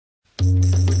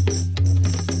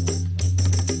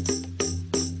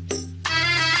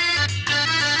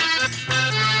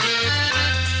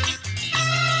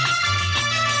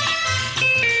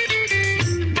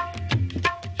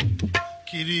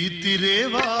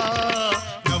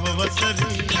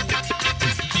නවවසරේ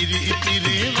ඉරි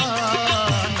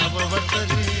ඉතිරේවා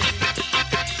නවවසරේ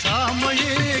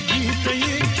සාමයේ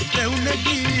ගීතයේ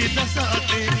පැවුනගී දස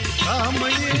අතේ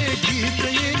සාමයේ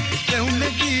ගීතයේ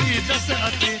පැවුනගී දස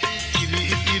අතේ ඉරි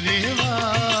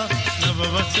ඉතිරේවා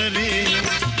නවවසරේ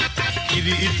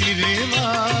ඉරි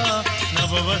ඉතිරේවා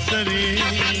නවවසරේ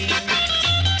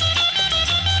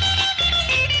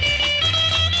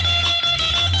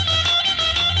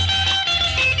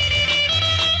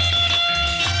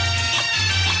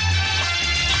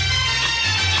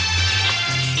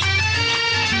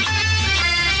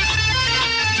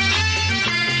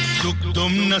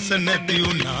දුම්නස නැති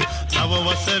වුණා නව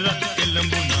වසරක්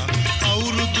එළඹුණා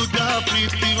අවුරුදුදා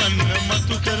ප්‍රීතිවන්න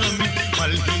මතු කරමි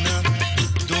මල්හිනා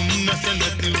දුම්නස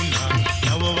නැති වුණා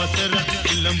නව වසරක්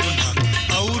එළඹුණා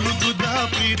අවුරුදුදා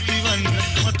ප්‍රීතිවන්න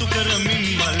මතු කරමින්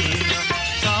මල්හිනා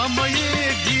සාමයේ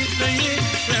ගීතයේ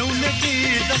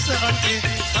පැවුනගී දස අතේ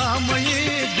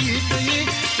සාමයේ ගීතයේ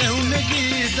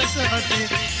පැවුනගී දස අතේ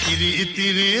ඉරි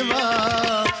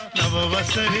ඉතිරේවා නව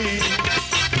වසරේ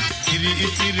ඉරි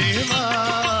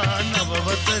ඉතිරේවා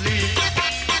නවවසරේ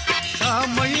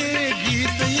සාමයේ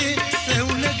ගීතයේ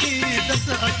පැවුනගී දස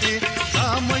අතේ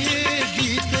සාමයේ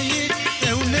ගීතයේ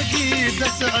පැවුනගී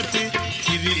දස අතේ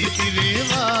ඉරි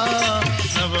ඉතිරේවා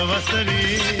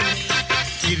නවවසරේ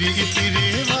ඉරි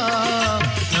ඉතිරේවා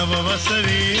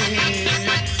නවවසරේ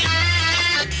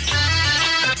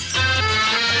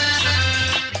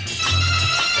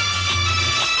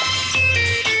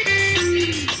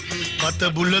මත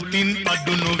බුලතින්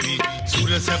අඩු නොවි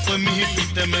සුර සැප මිහි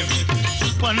පිටමවි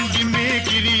උපන් බිමේ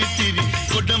කිරිතිරි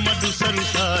ගොඩමඩු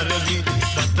සරුසාරවි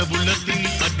මත බුලතින්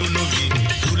අඩු නොවි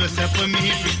සුර සැප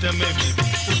මිහි පිටමවි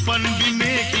උපන්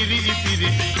බිමේ කිරිතිරි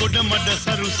ගොඩමඩ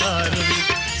සරුසාරවි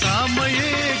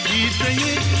සාමයේ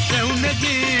ගීතයේ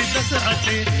පැවුනගී දස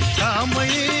අතේ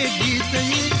සාමයේ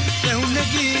ගීතයේ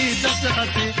පැවුනගී දස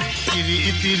අතේ ඉරි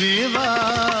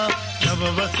ඉතිරේවා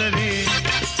නවවසරේ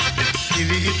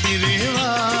ඉරි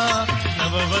ඉතිරේවා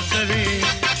නවවසරේ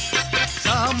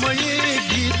සාමයේ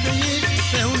ගීතයේ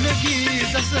පැවුනගී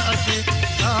දස අතේ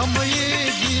සාමයේ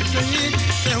ගීතයේ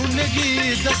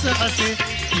පැවුනගී දස අතේ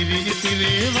ඉරි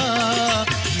ඉතිරේවා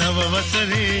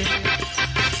නවවසරේ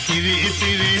ඉරි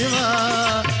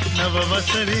ඉතිරේවා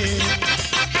නවවසරේ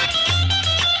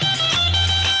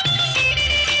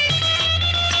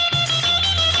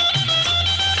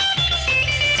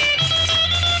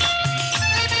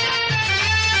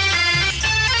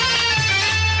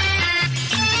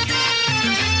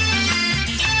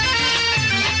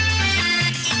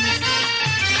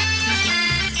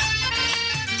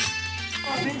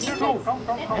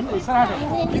Come,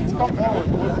 Sarah. Kids come forward.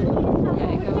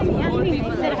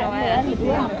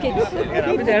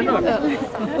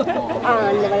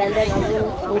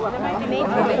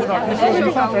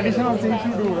 These are traditional things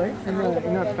you do, right?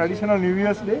 In a traditional New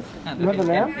Year's Day, you have the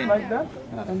lamp like that,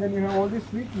 and then you have all these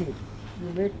sweet meat. You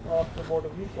make after about a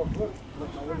week of work, but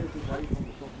nowadays you buy it from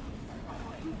the shop,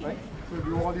 right? So you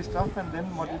do all this stuff, and then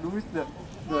what you do is the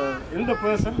elder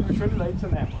person usually lights a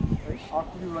lamp, right?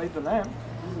 After you light the lamp,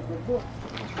 you get the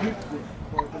meat there.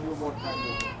 So I tell you about that.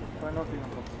 Why not in a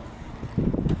cup?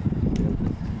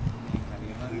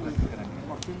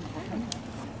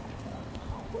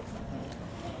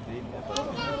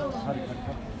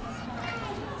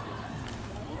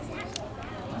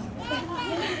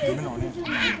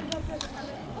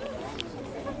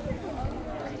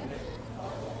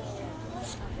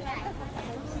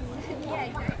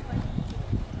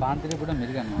 පාන්තිරේ පොඩ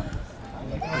මිරි ගන්නවා.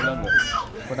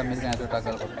 පොඩ මිරි ගන්න අතට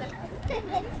අකල් කොට.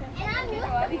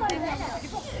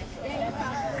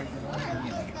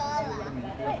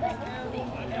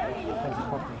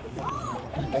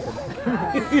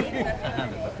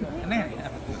 නේ.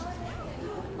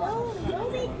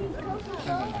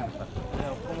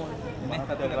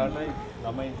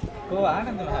 කො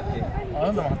ආනන්ද මහත්තයා.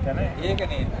 ආනන්ද මහත්තයා නේ.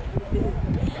 ඒකනේ.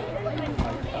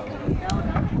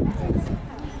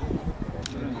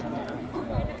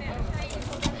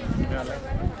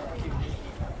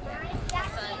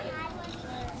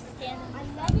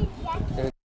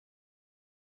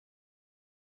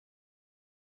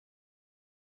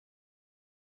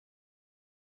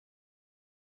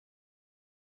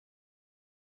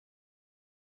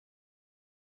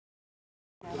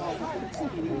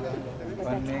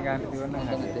 වන්නේ ගන්න තියවන්න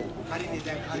නැහැ.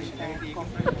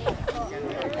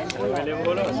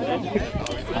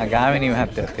 ගාමිණී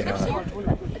මහත්තයාත් එනවා.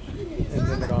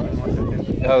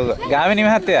 ඔව් ගාමිණී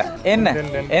මහත්තයා එන්න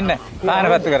එන්න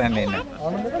පානපත්තු කරන්න එන්න.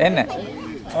 එන්න.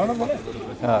 ආනන්ද.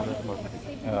 ඔව්.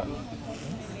 ඔව්.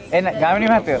 එන්න ගාමිණී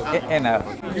මහත්තයෝ එන්න.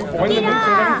 You boil the milk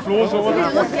so that it flows over the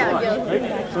pot. Right?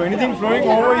 So anything flowing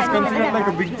over is considered like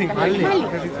a big thing.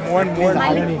 Because it's more and more.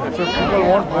 So people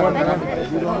want more and more.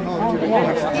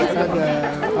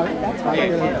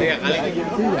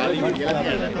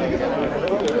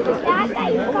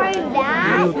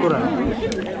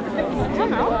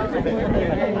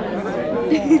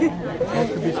 Has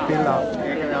to be spilled out.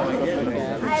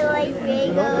 I like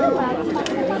bagel.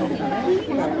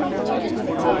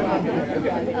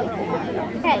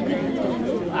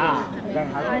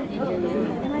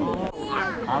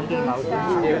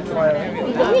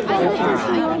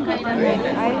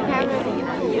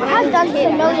 I've done it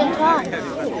a million times.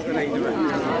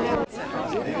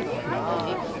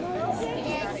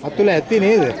 Athula ඇති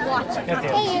නේද?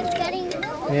 Hey, it's getting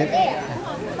මේ there.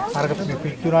 අරක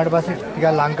පිට්ටු උනාට පස්සේ ටිකක්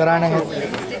ලං කරා නම්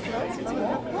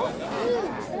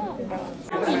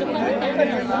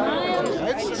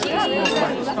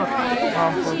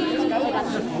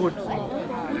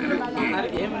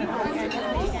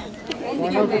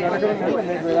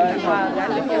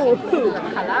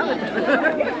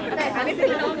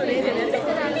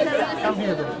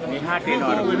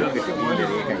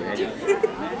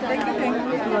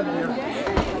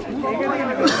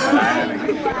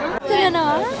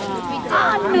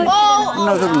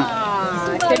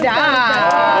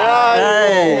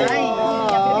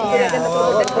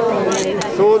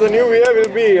So the new year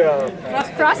will be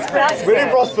very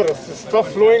prosperous. Stuff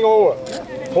flowing over.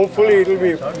 Hopefully it will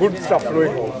be good stuff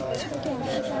flowing over.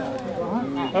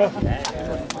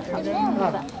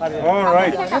 All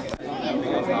right.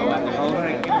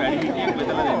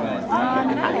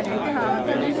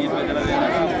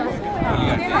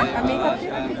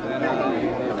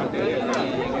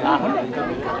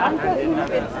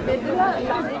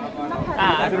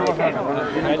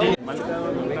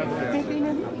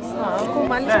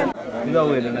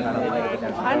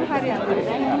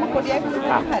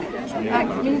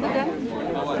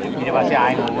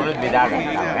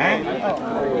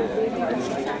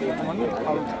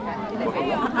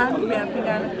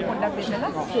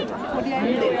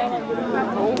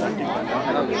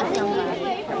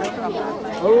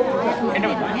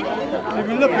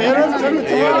 Will the parents and the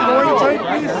children go inside,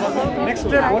 please? Next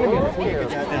step.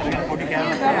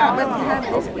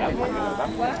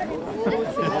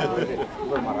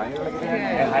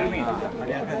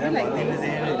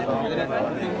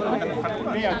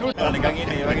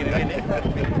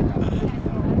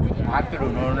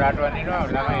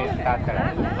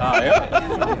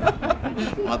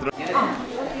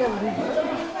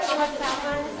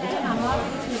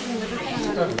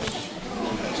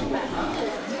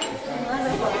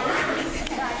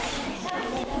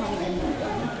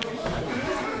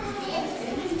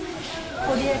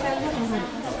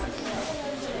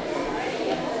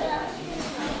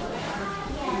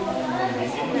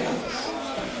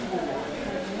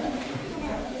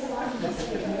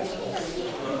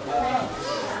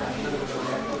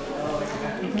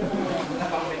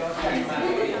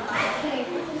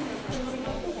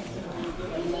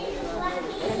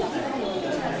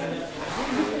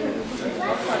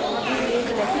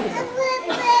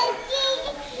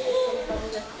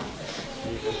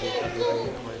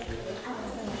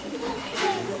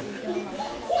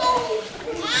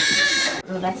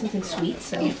 That's something sweet.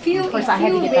 So If you of course I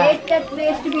had to get wait that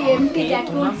place to be empty, that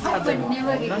would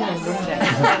never get done.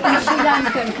 In Sri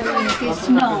Lankan communities,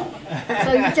 no. So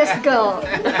you just go,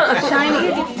 shine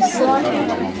it, sort it.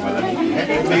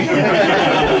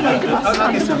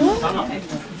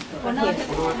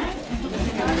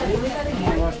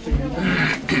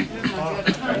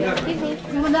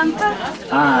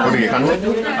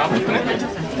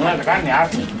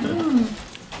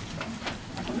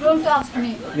 Don't ask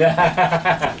me.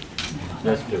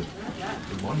 That's good.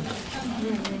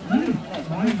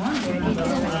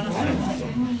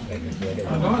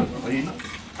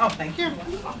 Oh, thank you.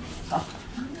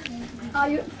 Are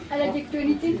you allergic to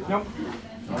anything? No.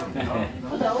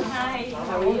 Hello. Hi.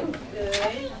 How are you?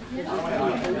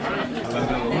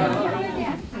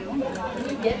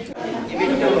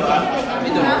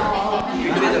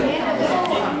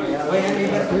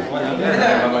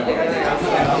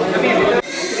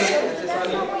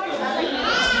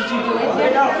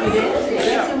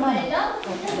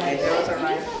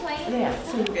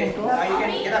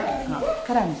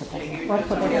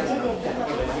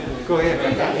 Go ahead.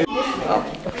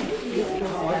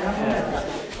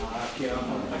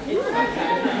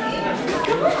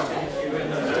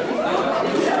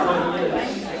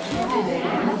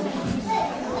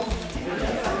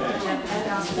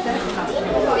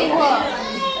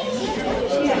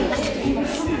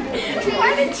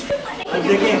 Why did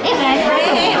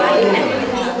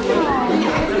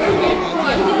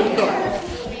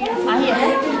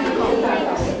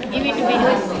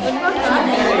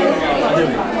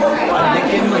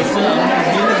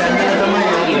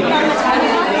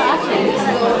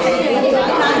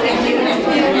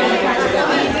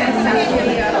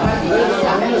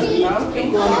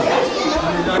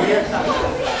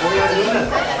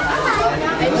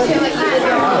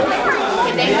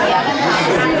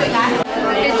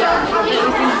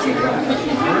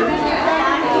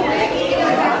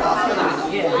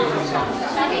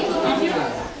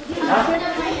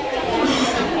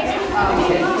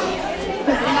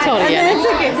Sorry ya.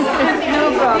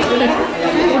 No problem.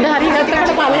 Udah hari datang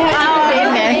ke paling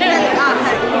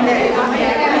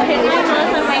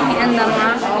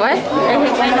What?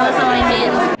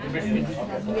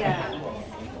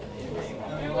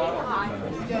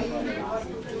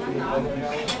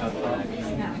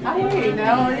 I already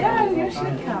know. Yeah, you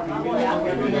should come.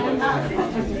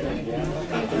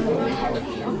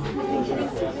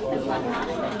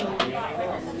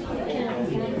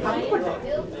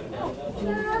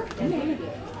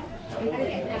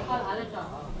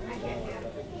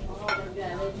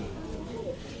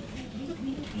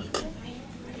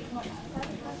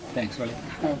 Thanks, Wally.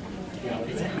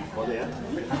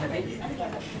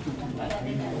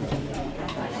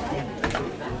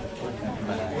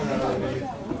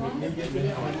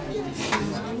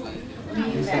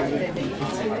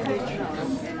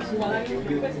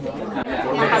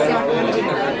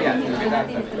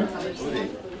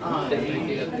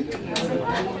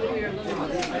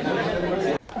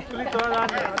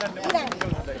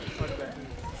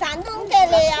 Sandung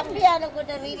kele අපි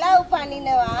යනකොට රිලව්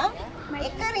පනිනවා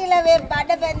එක රිලවේ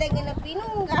බඩ බැඳගෙන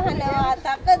පිනුම් ගහනවා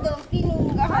තකදොම් පිනුම්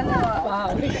ගහනවා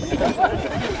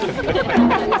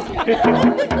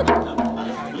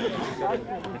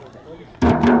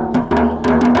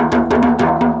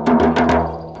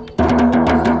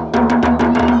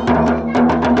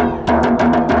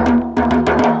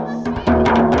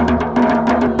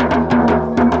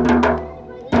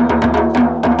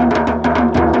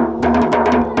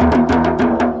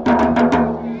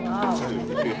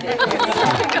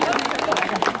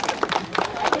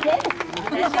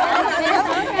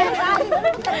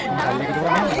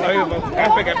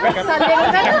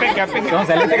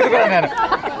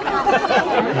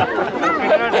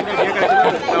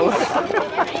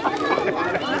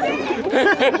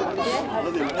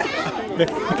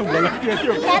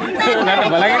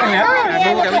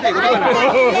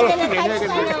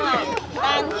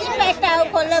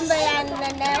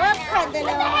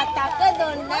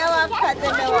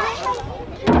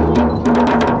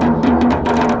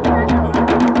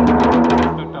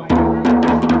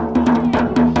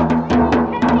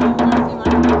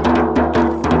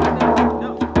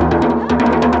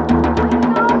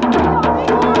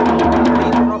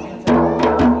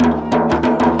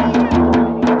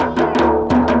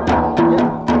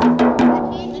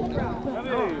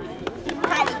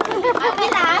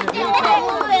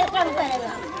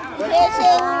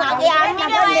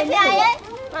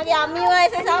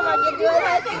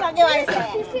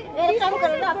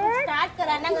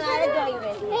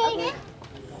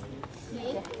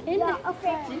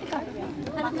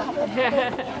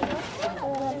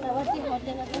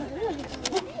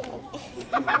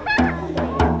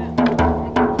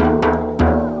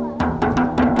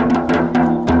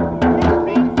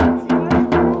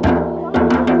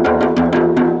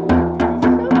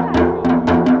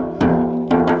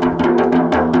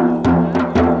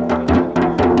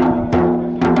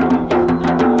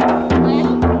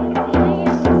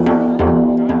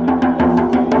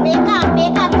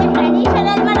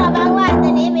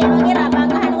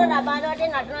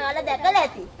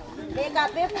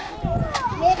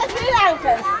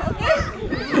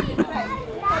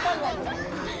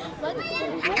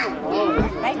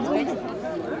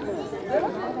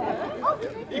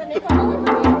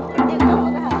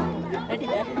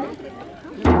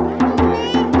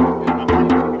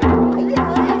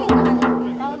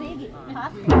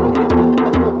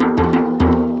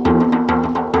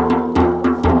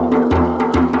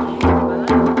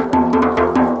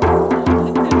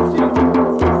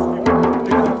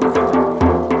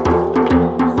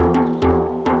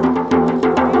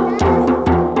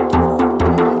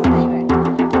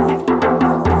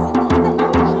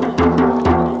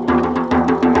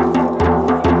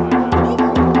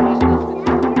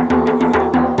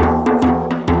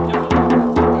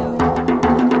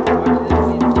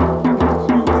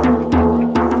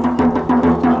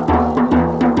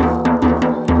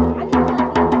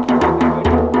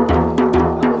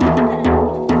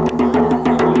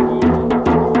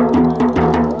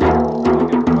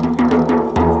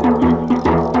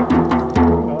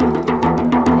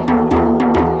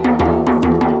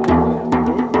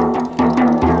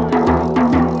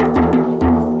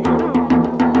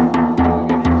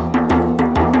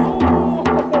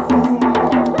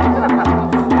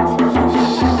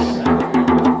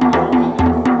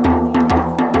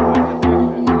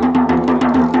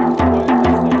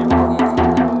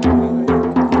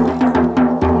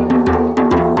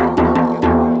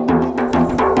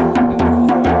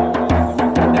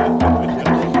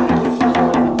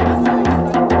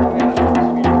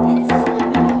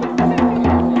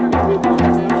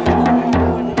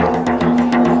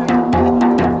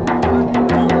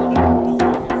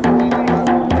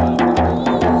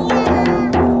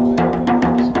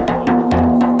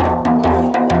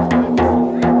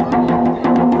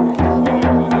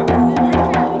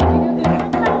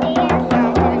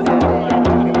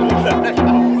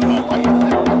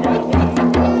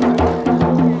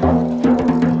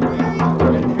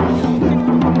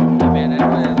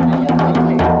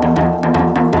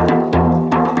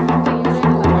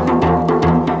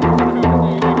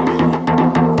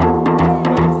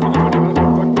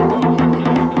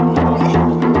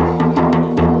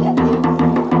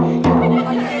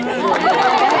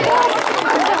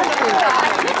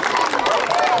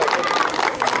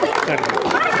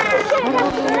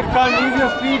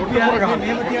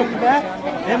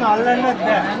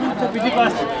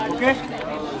Okay?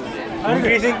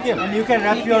 And you can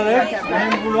wrap your legs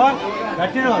and pull on.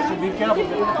 That you know, so be careful.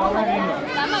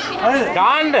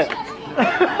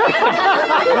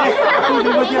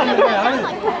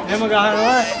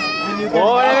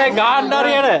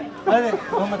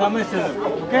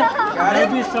 Okay?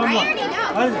 Maybe someone.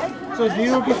 So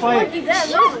 0 to 5.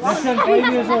 Less than 5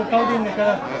 years old, count in the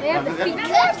car.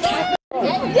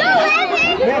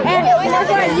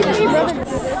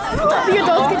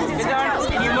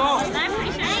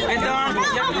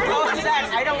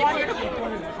 I don't want you to.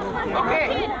 Okay.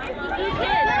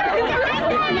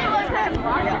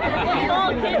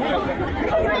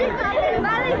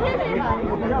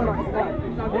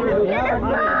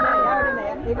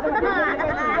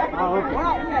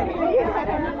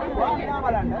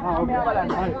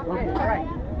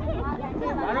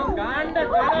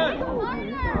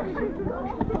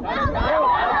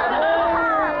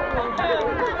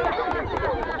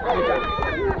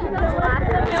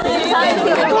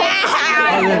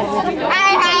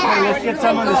 Let's get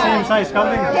some of the same size. Come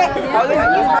in.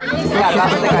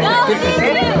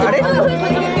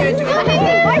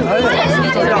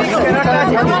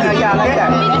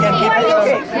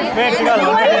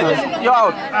 You're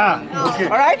out. Okay.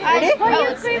 All right, ready?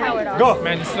 Go.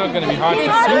 Man, it's not going to be hard to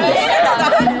see.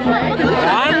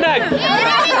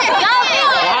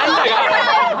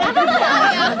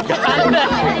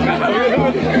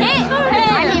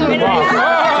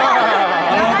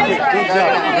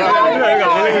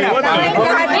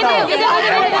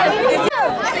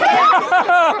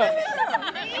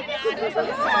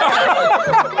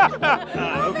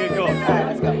 Okay, go.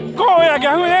 Go, yeah,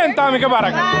 get who in, Tommy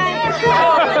Kabarak.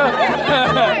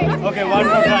 Okay, one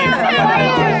more time.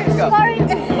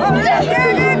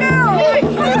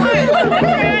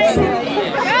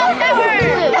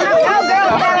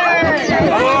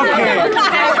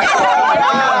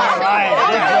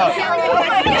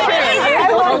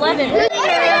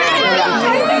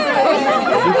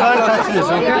 You can't touch this,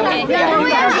 okay?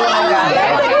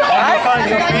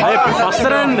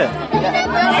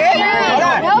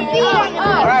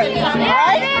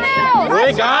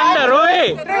 Roy Ganda,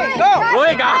 Roy!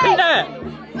 Roy Ganda!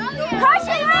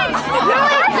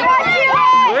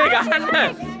 Roy Ganda!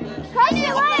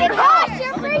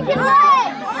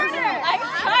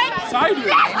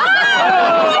 Sideways!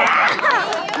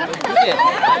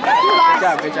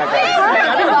 Good job,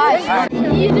 guys.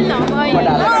 You did not know.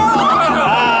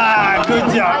 Good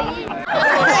job.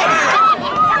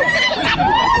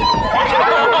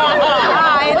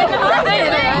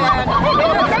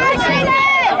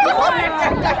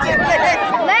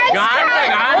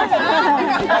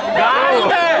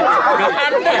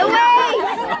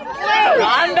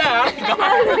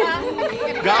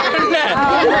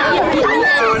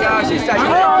 Oh no, she's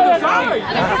touching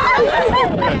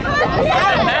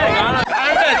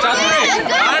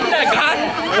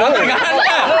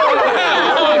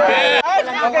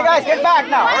Okay guys, get back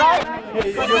now, alright? Your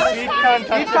feet can't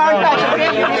touch. Feet can't touch, okay?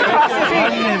 You need to cross your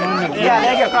feet. Yeah,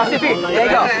 there you go, cross your feet. There you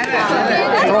go.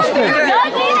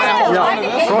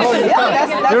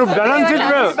 You have to balance it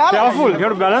well. Careful, you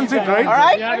have to balance it, right?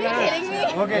 Alright?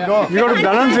 Okay, go. You have to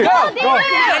balance it. Go. 1,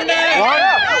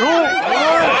 2,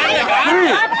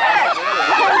 3.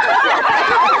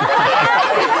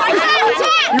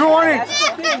 You want it?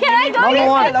 Can I go? Number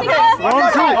 1.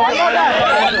 Round 2.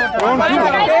 Round 2.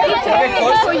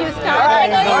 Before you start.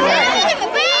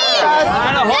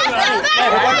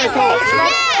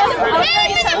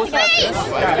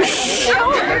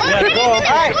 Yeah, go.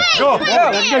 Go.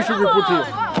 That guy should be put here.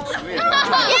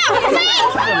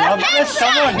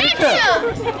 Come on, hit her.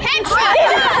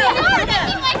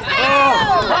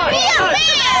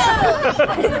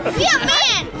 Be a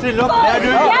man. See, look, they're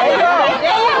doing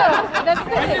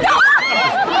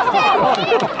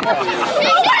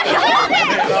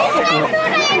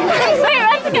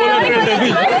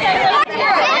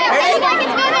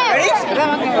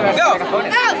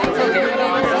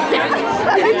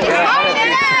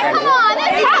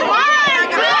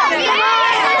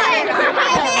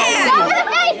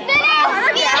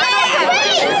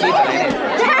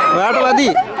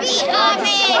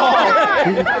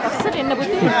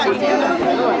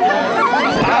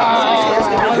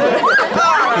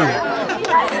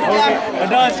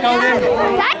Adults, count in.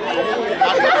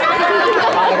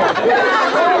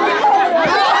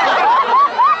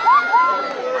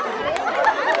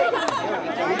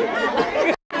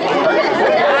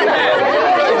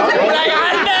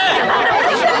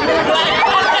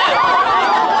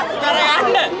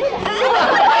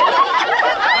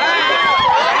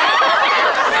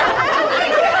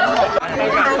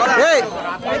 Hey!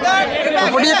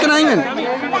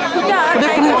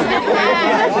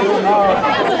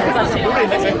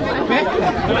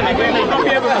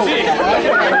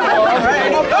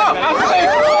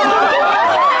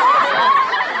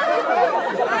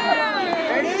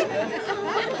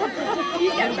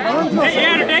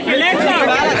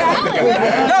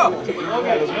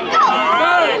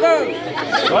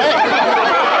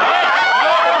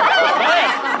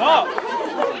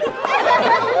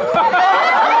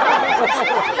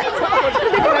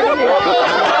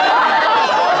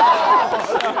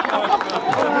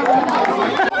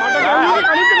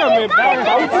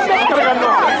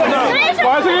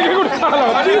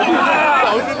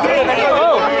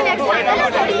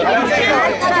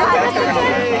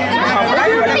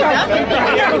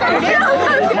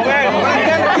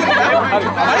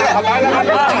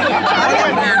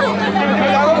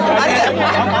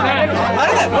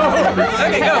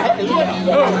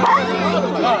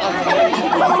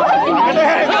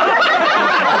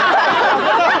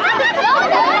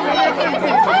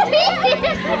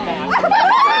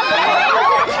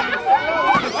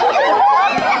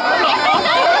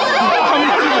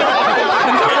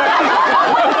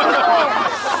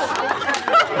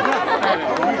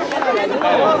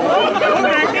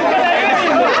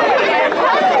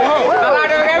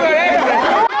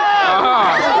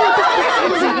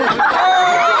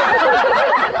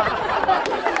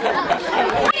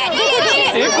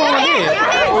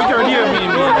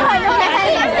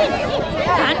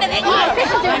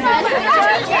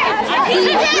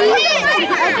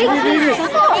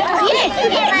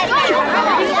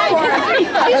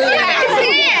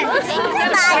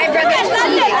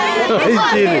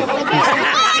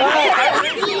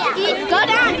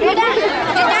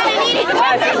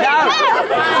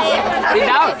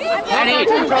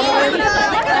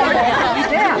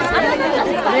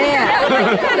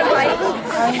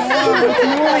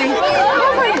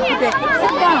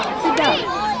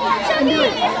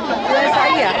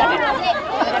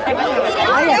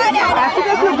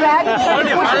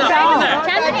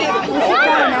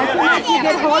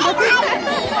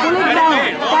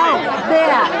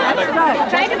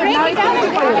 Try to break it down.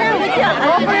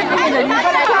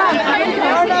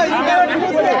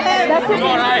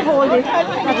 Hold it.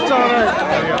 It's all right.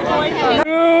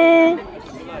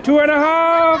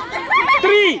 2.5,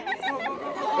 3.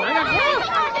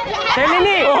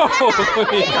 Selini.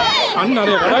 Anna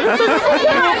re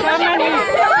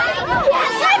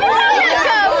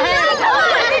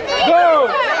Go.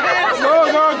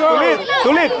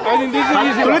 Tulit. I think this is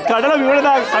easy. Tulit kadala vivara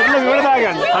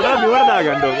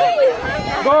dagan.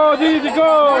 Go Didi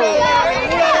go.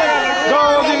 Go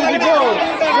Didi go.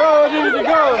 Go Didi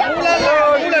go. Go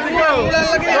Didi go.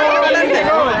 Go Didi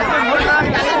go.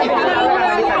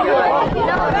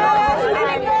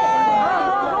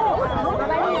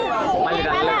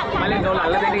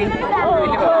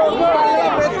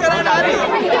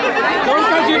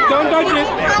 Don't touch it.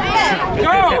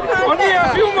 Go. Only a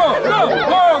few more. Go.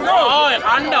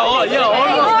 Oh, under. Oh, yeah,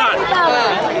 almost done.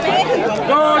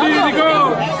 Go Didi go.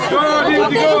 Go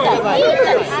Didi go.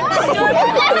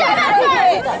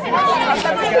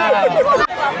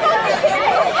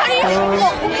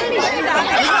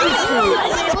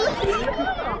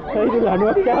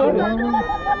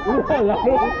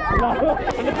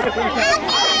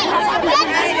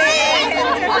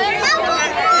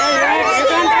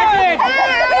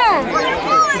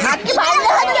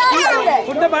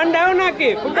 Put the bun down,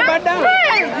 Aki. Put the bun down.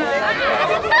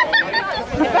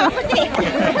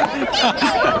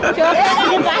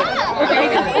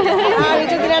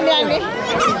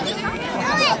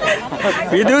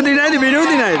 Video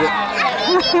dinaydı.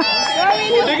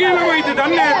 Degil mo ito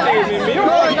danne ate.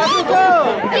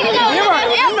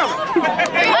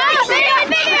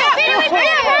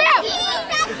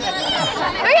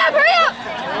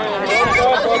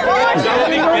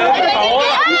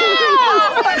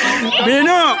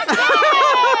 Bino.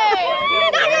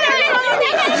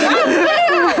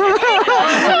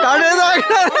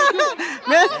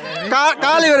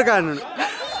 Kali berkan.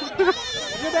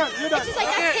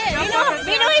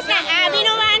 Vino is not.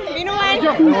 Vino one. Vino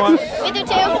one. Itu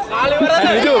two.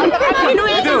 Vino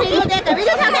itu.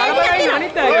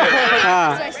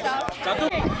 Ah.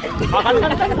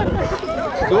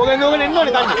 Dogen enno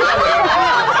ni tanne.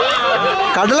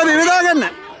 Kadala bivida ganna.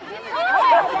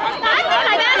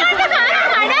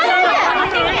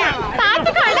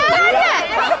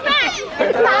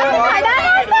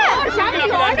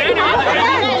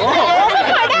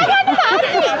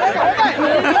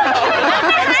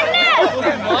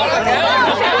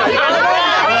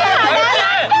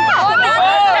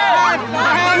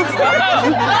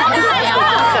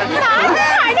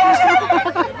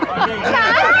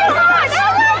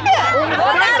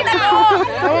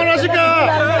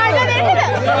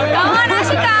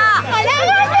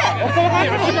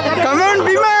 Come on,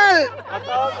 Bimal!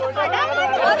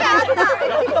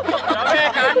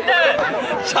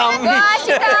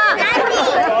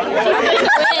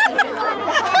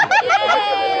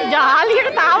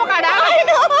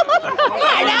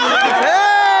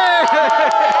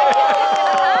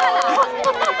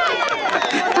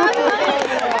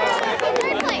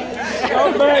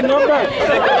 Not bad.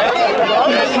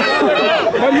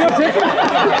 But you're second.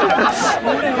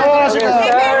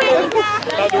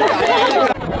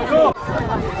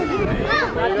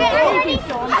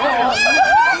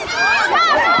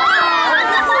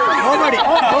 Nobody.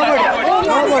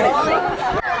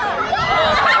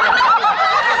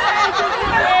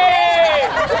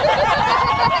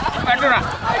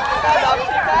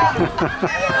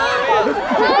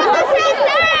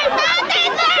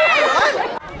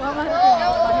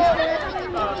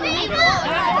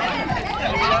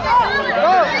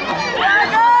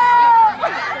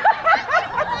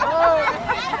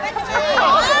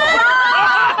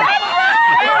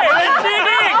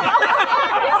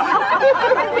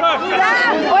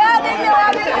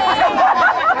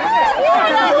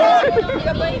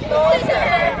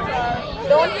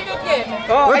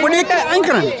 Oh, put it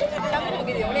anchor.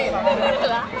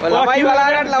 Lawai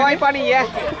wala lawai pani ya.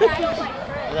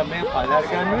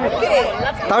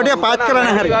 ताऊ dia पाँच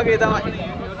कराना है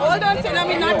Hold on,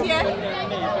 Salami, not yet.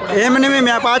 एमने में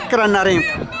मैं पाँच कराना रही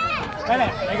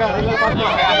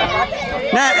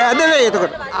नहीं अदे वे ये तो कर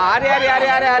Ari.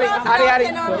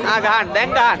 Agahan, then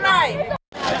gahan.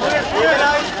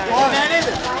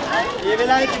 ये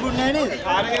वेला एक गुड नहीं नहीं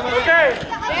Okay.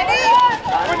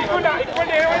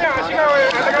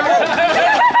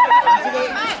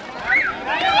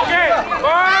 Okay,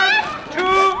 1